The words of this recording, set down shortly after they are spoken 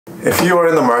If you are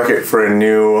in the market for a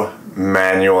new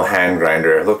manual hand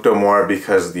grinder, look no more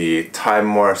because the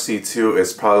Timemore C2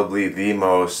 is probably the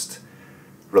most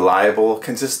reliable,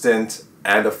 consistent,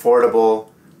 and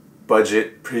affordable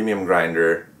budget premium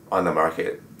grinder on the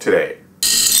market today.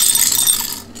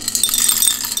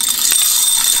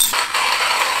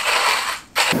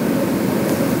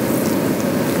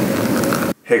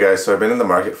 Hey guys, so I've been in the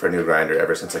market for a new grinder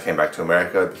ever since I came back to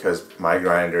America because my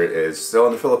grinder is still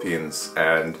in the Philippines,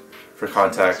 and for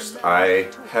context, I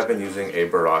have been using a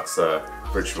Baratza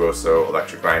Virtuoso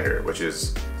electric grinder, which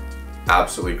is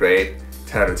absolutely great.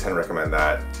 10 out of 10 recommend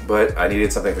that. But I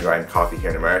needed something to grind coffee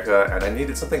here in America, and I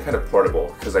needed something kind of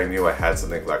portable because I knew I had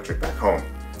something electric back home.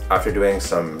 After doing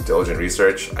some diligent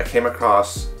research, I came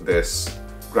across this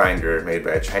grinder made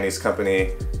by a Chinese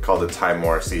company called the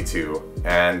Timemore C2,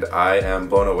 and I am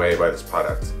blown away by this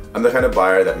product. I'm the kind of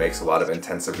buyer that makes a lot of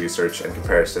intensive research and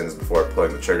comparisons before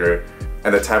pulling the trigger,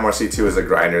 and the Timemore C2 is a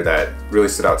grinder that really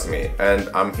stood out to me, and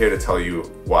I'm here to tell you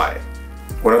why.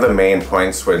 One of the main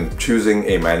points when choosing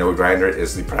a manual grinder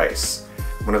is the price.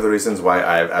 One of the reasons why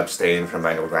I've abstained from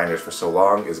manual grinders for so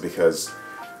long is because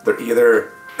they're either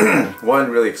one,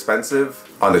 really expensive,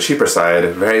 on the cheaper side,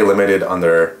 very limited on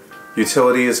their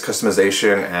utilities,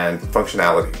 customization, and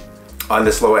functionality. On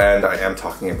this low end, I am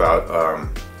talking about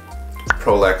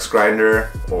Prolex grinder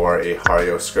or a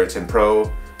Hario Skirtin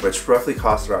Pro, which roughly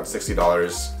costs around $60,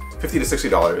 $50 to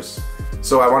 $60.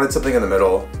 So I wanted something in the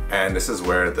middle, and this is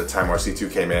where the Timemore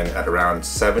C2 came in at around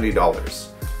 $70.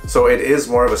 So it is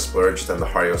more of a splurge than the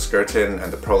Hario Skirtin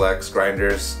and the Prolex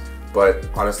grinders, but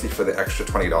honestly, for the extra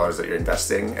 $20 that you're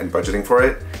investing and budgeting for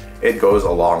it, it goes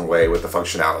a long way with the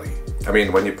functionality. I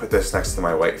mean, when you put this next to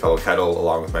my white fellow kettle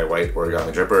along with my white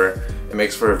origami dripper, it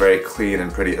makes for a very clean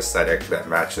and pretty aesthetic that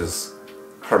matches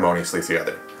harmoniously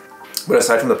together. But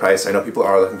aside from the price, I know people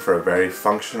are looking for a very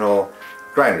functional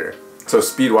grinder. So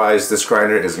speed-wise, this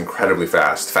grinder is incredibly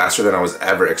fast, faster than I was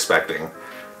ever expecting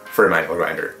for a manual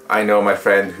grinder. I know my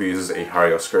friend who uses a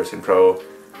Hario Skirtin Pro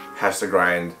has to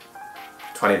grind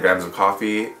 20 grams of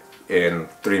coffee in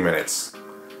 3 minutes.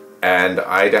 And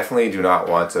I definitely do not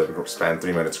want to spend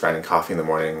 3 minutes grinding coffee in the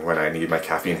morning when I need my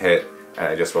caffeine hit and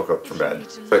I just woke up from bed.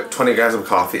 But 20 grams of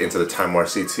coffee into the Timemore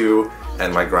C2,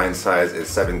 and my grind size is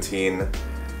 17.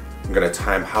 I'm gonna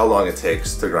time how long it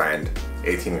takes to grind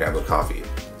 18 grams of coffee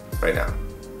right now.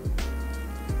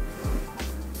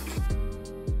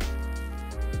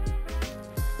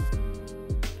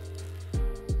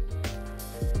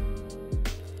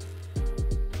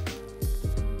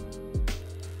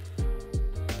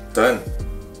 Done.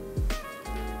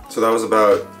 So that was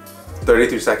about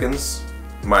 33 seconds,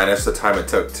 minus the time it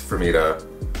took for me to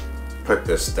put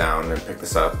this down and pick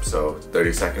this up. So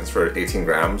 30 seconds for 18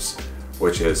 grams,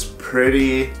 which is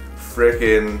pretty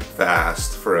freaking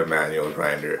fast for a manual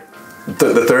grinder.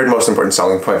 The third most important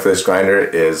selling point for this grinder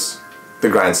is the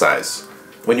grind size.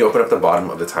 When you open up the bottom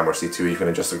of the Timemore C2, you can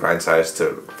adjust the grind size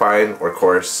to fine or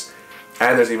coarse,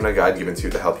 and there's even a guide given to you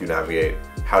to help you navigate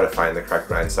how to find the correct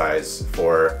grind size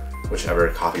for whichever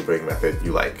coffee brewing method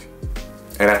you like.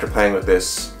 And after playing with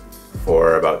this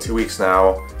for about 2 weeks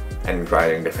now and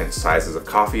grinding different sizes of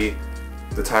coffee,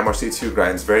 the Timemore C2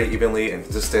 grinds very evenly and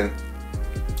consistent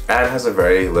and has a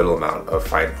very little amount of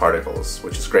fine particles,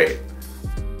 which is great.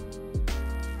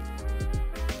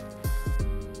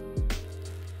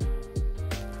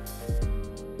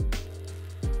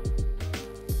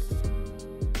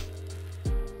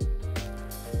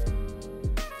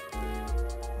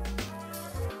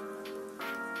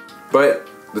 But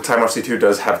the Timemore C2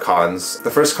 does have cons.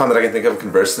 The first con that I can think of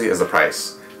conversely is the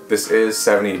price. This is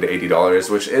 $70 to $80,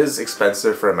 which is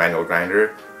expensive for a manual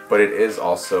grinder, but it is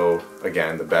also,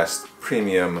 again, the best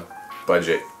premium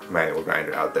budget manual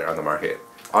grinder out there on the market.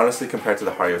 Honestly, compared to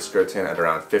the Hario Skirtin at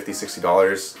around $50,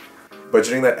 $60,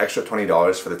 budgeting that extra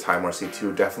 $20 for the Timemore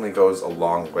C2 definitely goes a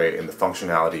long way in the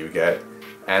functionality you get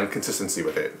and consistency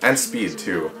with it, and speed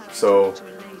too. So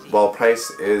while price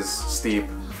is steep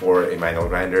for a manual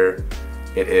grinder,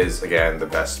 it is, again, the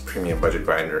best premium budget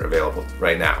grinder available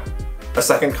right now. A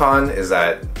second con is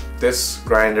that this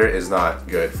grinder is not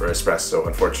good for espresso,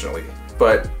 unfortunately.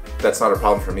 But that's not a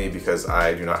problem for me because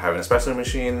I do not have an espresso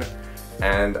machine,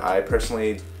 and I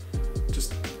personally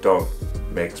just don't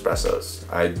make espressos.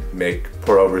 I make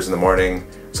pour-overs in the morning,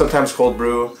 sometimes cold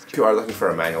brew. If you are looking for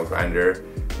a manual grinder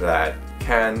that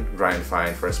can grind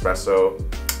fine for espresso,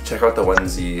 check out the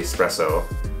 1Z Espresso.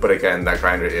 But again, that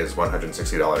grinder is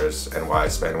 $160, and why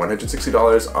spend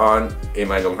 $160 on a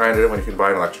manual grinder when you can buy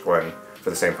an electric one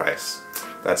for the same price?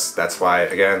 That's why,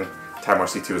 again, Timemore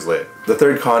C2 is lit. The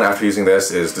third con after using this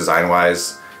is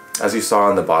design-wise. As you saw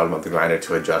on the bottom of the grinder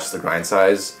to adjust the grind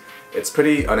size, It's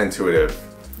pretty unintuitive.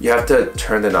 You have to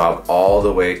turn the knob all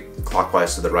the way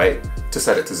clockwise to the right to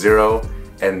set it to 0,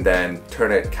 and then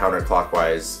turn it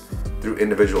counterclockwise through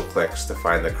individual clicks to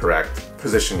find the correct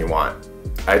position you want.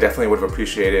 I definitely would have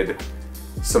appreciated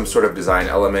some sort of design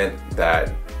element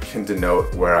that can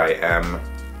denote where I am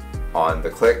on the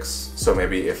clicks. So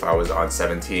maybe if I was on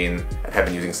 17 and had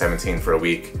been using 17 for a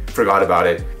week, forgot about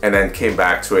it, and then came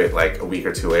back to it like a week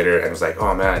or two later and was like,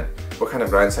 oh man, what kind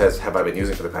of grind size have I been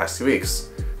using for the past 2 weeks?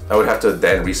 I would have to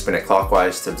then respin it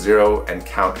clockwise to 0 and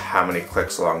count how many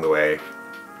clicks along the way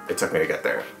it took me to get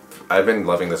there. I've been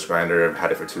loving this grinder. I've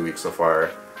had it for 2 weeks so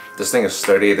far. This thing is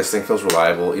sturdy, this thing feels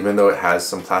reliable, even though it has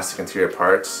some plastic interior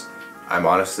parts. I'm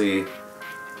honestly,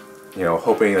 you know,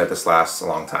 hoping that this lasts a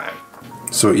long time.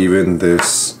 So even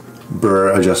this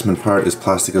burr adjustment part is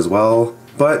plastic as well,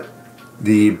 but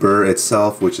the burr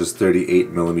itself, which is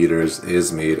 38 millimeters,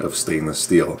 is made of stainless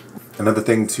steel. Another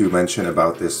thing to mention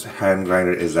about this hand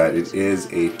grinder is that it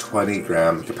is a 20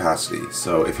 gram capacity.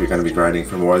 So if you're going to be grinding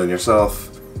for more than yourself,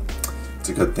 it's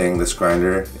a good thing this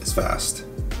grinder is fast.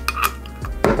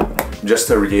 Just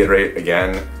to reiterate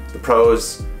again, the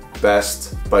pros: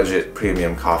 best budget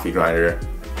premium coffee grinder,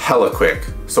 hella quick,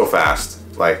 so fast,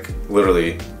 like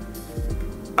literally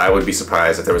I would be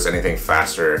surprised if there was anything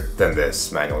faster than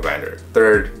this manual grinder.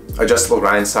 Third, adjustable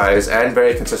grind size and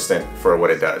very consistent for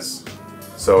what it does.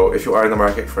 So if you are in the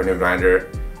market for a new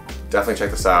grinder, definitely check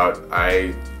this out.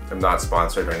 I am not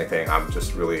sponsored or anything, I'm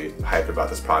just really hyped about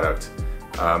this product.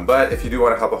 But if you do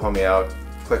want to help a homie out,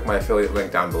 click my affiliate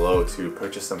link down below to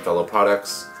purchase some fellow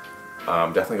products.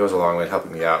 Definitely goes a long way in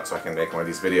helping me out so I can make more of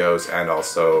these videos and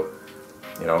also,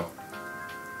 you know,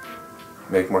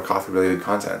 make more coffee related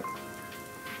content.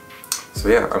 So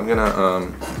yeah, I'm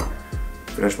gonna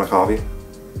finish my coffee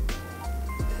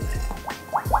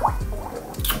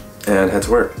and head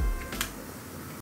to work.